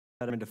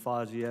Madam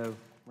DeFazio,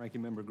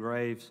 Ranking Member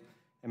Graves,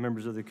 and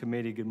members of the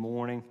committee, good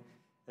morning.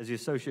 As the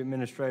Associate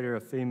Administrator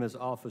of FEMA's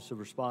Office of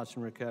Response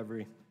and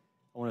Recovery,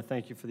 I want to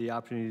thank you for the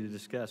opportunity to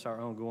discuss our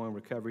ongoing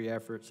recovery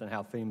efforts and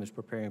how FEMA is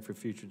preparing for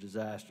future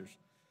disasters.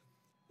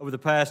 Over the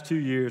past 2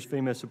 years,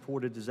 FEMA has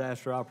supported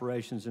disaster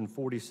operations in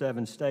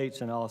 47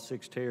 states and all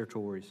 6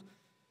 territories,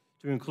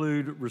 to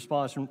include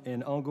response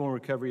and ongoing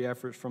recovery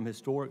efforts from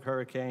historic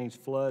hurricanes,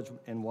 floods,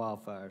 and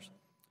wildfires.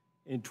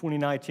 In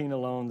 2019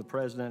 alone, the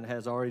President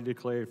has already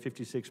declared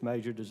 56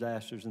 major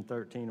disasters and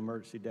 13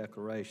 emergency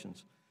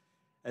declarations.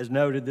 As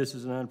noted, this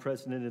is an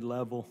unprecedented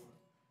level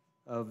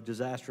of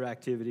disaster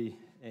activity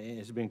and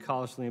has been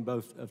costly in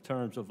both of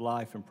terms of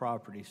life and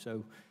property.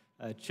 So,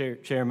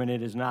 Chairman,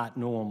 it is not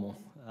normal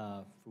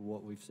for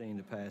what we've seen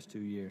the past 2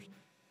 years.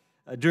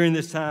 During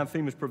this time,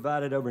 FEMA has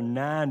provided over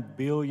 $9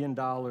 billion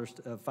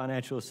of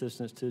financial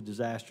assistance to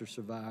disaster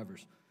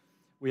survivors.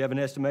 We have an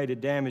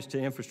estimated damage to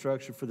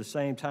infrastructure for the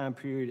same time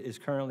period is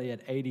currently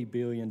at $80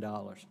 billion.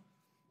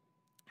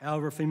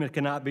 However, FEMA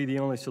cannot be the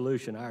only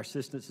solution. Our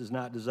assistance is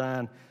not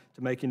designed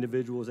to make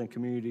individuals and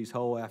communities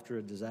whole after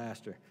a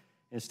disaster.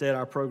 Instead,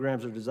 our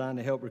programs are designed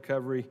to help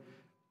recovery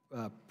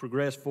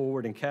progress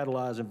forward and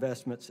catalyze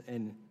investments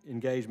and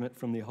engagement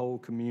from the whole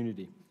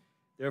community.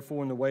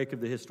 Therefore, in the wake of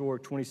the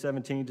historic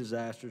 2017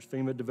 disasters,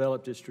 FEMA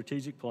developed its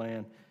strategic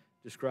plan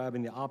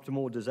describing the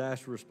optimal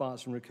disaster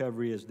response and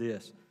recovery as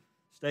this: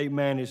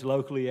 state-managed,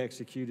 locally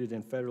executed,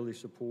 and federally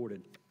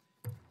supported.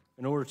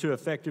 In order to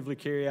effectively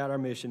carry out our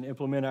mission,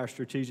 implement our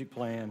strategic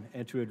plan,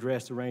 and to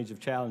address the range of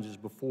challenges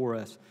before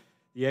us,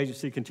 the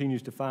agency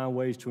continues to find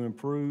ways to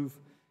improve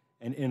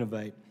and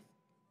innovate.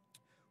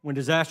 When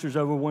disasters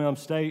overwhelm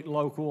state,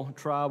 local,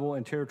 tribal,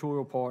 and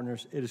territorial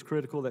partners, it is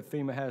critical that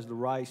FEMA has the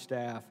right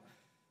staff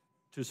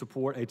to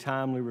support a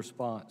timely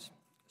response.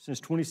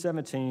 Since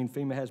 2017,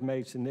 FEMA has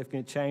made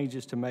significant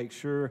changes to make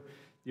sure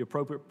the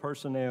appropriate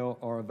personnel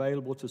are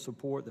available to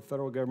support the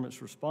federal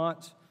government's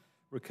response,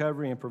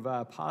 recovery, and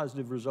provide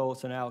positive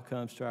results and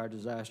outcomes to our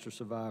disaster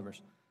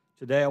survivors.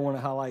 Today, I want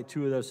to highlight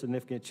 2 of those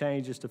significant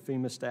changes to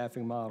FEMA's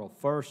staffing model.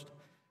 First,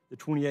 the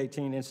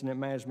 2018 Incident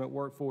Management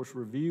Workforce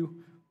Review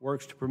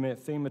works to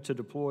permit FEMA to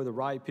deploy the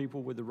right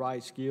people with the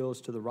right skills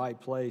to the right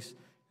place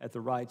at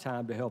the right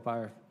time to help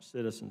our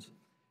citizens.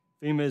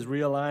 FEMA is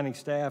realigning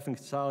staff and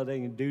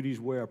consolidating duties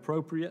where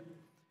appropriate.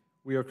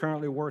 We are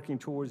currently working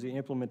towards the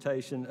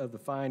implementation of the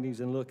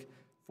findings and look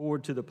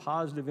forward to the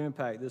positive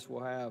impact this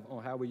will have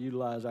on how we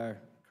utilize our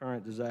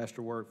current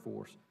disaster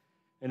workforce.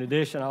 In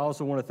addition, I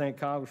also want to thank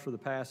Congress for the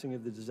passing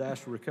of the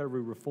Disaster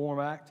Recovery Reform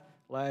Act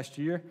last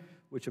year,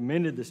 which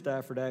amended the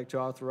Stafford Act to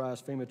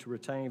authorize FEMA to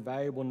retain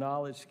valuable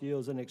knowledge,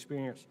 skills, and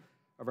experience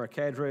of our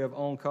cadre of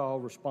on-call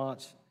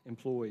response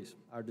employees,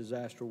 our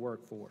disaster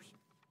workforce.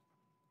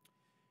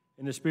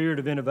 In the spirit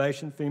of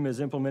innovation, FEMA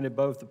has implemented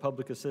both the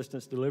public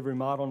assistance delivery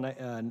model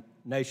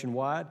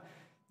nationwide.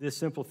 This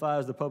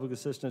simplifies the public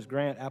assistance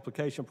grant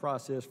application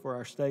process for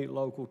our state,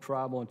 local,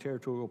 tribal, and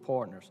territorial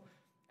partners.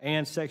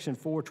 And Section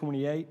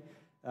 428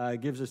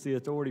 gives us the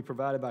authority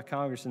provided by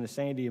Congress in the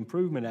Sandy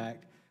Improvement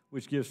Act,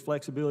 which gives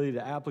flexibility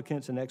to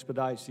applicants and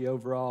expedites the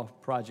overall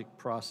project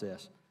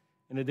process.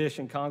 In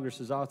addition, Congress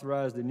has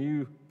authorized a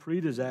new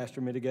pre-disaster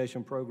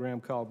mitigation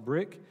program called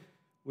BRIC,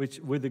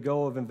 which with the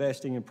goal of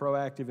investing in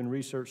proactive and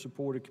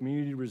research-supported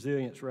community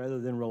resilience rather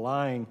than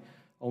relying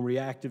on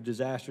reactive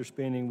disaster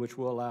spending, which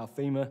will allow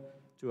FEMA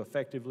to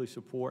effectively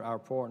support our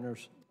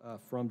partners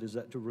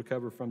to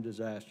recover from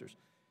disasters.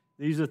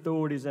 These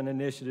authorities and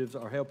initiatives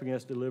are helping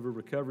us deliver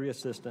recovery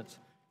assistance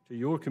to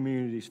your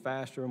communities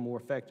faster and more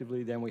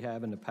effectively than we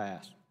have in the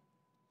past.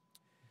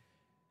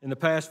 In the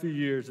past few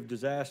years of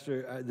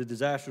the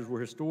disasters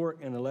were historic,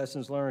 and the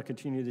lessons learned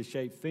continue to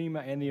shape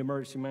FEMA and the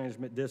emergency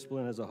management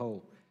discipline as a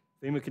whole.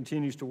 FEMA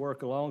continues to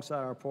work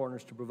alongside our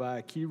partners to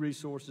provide key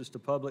resources to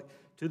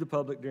the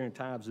public during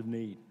times of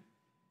need.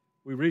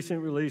 We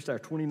recently released our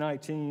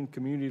 2019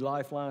 Community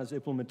Lifelines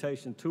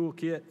Implementation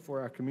Toolkit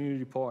for our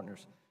community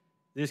partners.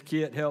 This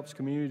kit helps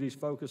communities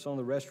focus on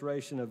the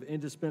restoration of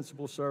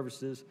indispensable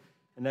services,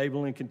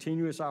 enabling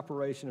continuous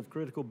operation of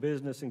critical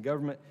business and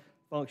government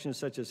functions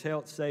such as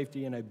health,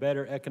 safety, and a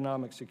better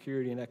economic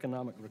security and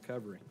economic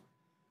recovery.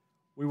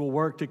 We will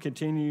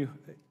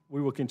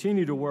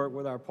continue to work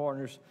with our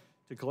partners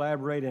to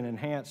collaborate and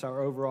enhance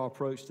our overall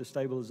approach to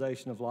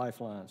stabilization of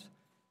lifelines.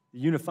 The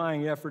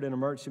unifying effort in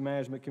emergency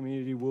management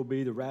community will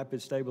be the rapid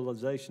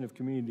stabilization of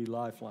community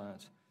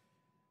lifelines.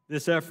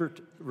 This effort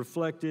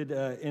reflected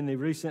in the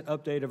recent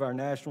update of our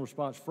National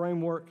Response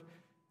Framework.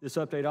 This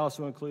update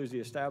also includes the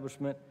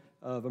establishment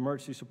of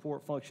Emergency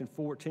Support Function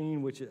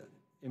 14, which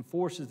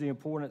enforces the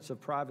importance of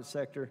private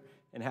sector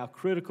and how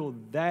critical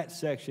that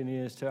section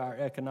is to our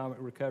economic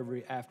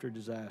recovery after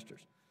disasters.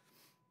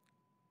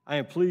 I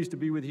am pleased to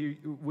be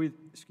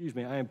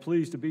I am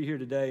pleased to be here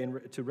today and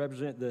to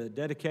represent the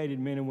dedicated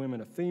men and women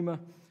of FEMA,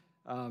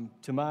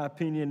 to my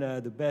opinion,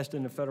 the best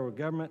in the federal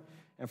government,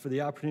 and for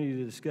the opportunity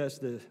to discuss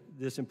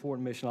this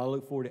important mission. I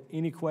look forward to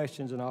any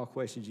questions and all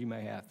questions you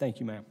may have. Thank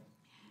you, ma'am.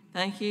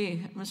 Thank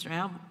you, Mr.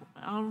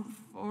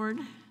 Alford.